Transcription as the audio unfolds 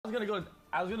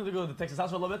I was gonna go to the Texas house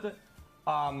for a little bit,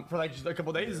 for like just a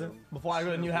couple days before I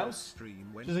go to the new house,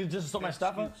 just to sort my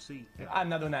stuff out. I'm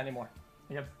not doing that anymore.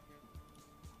 Yep.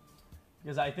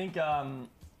 Because I think how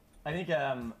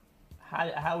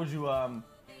would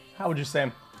you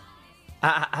say?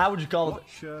 How would you call it? What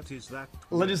shirt is that?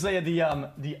 Let's just say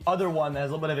the other one has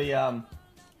a little bit of a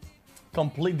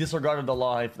complete disregard of the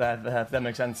law, if that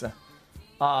makes sense.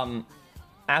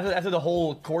 After the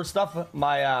whole court stuff,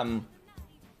 my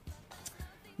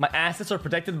assets are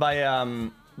protected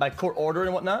by court order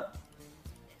and whatnot.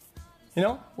 You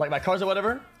know, like my cars or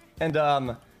whatever.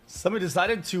 And somebody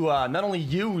decided to not only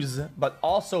use but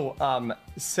also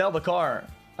sell the car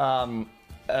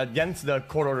against the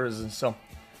court orders. So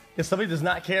if somebody does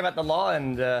not care about the law,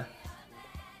 and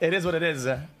it is what it is.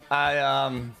 I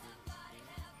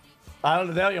don't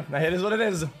know to tell you. It is what it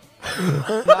is.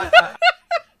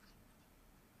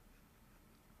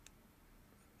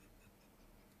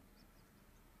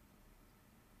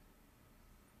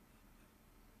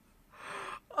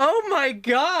 Oh my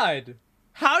God!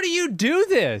 How do you do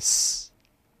this?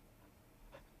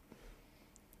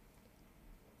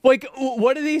 Like,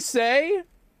 what did he say?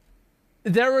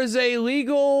 There was a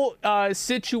legal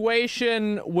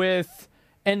situation with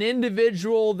an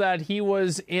individual that he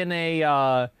was in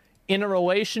a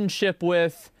relationship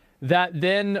with that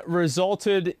then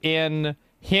resulted in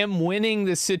him winning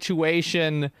the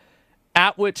situation,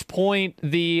 at which point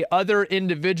the other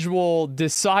individual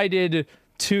decided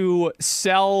to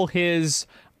sell his...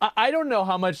 I don't know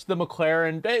how much the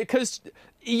McLaren... Because,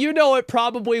 you know, it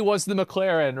probably was the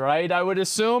McLaren, right? I would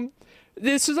assume.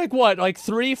 This is like what, like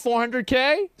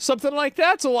 400K, something like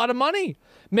that. It's a lot of money.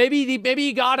 Maybe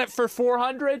he got it for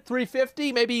 400,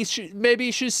 350. Maybe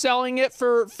she's selling it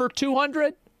for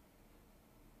 200.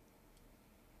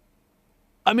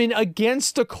 I mean,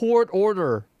 against a court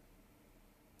order.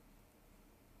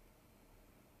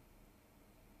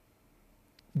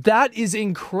 That is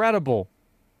incredible.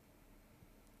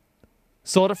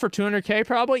 Sold it for 200K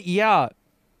probably? Yeah.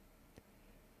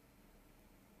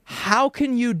 How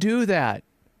can you do that?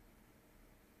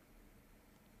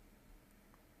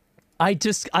 I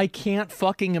can't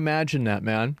fucking imagine that,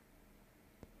 man.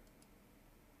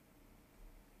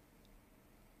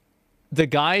 The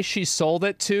guy she sold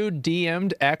it to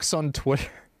DM'd X on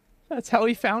Twitter. That's how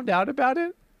he found out about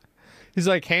it. He's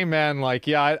like, hey man, like,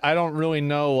 yeah, I don't really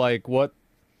know, like, what...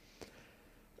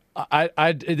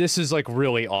 this is like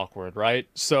really awkward, right?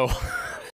 So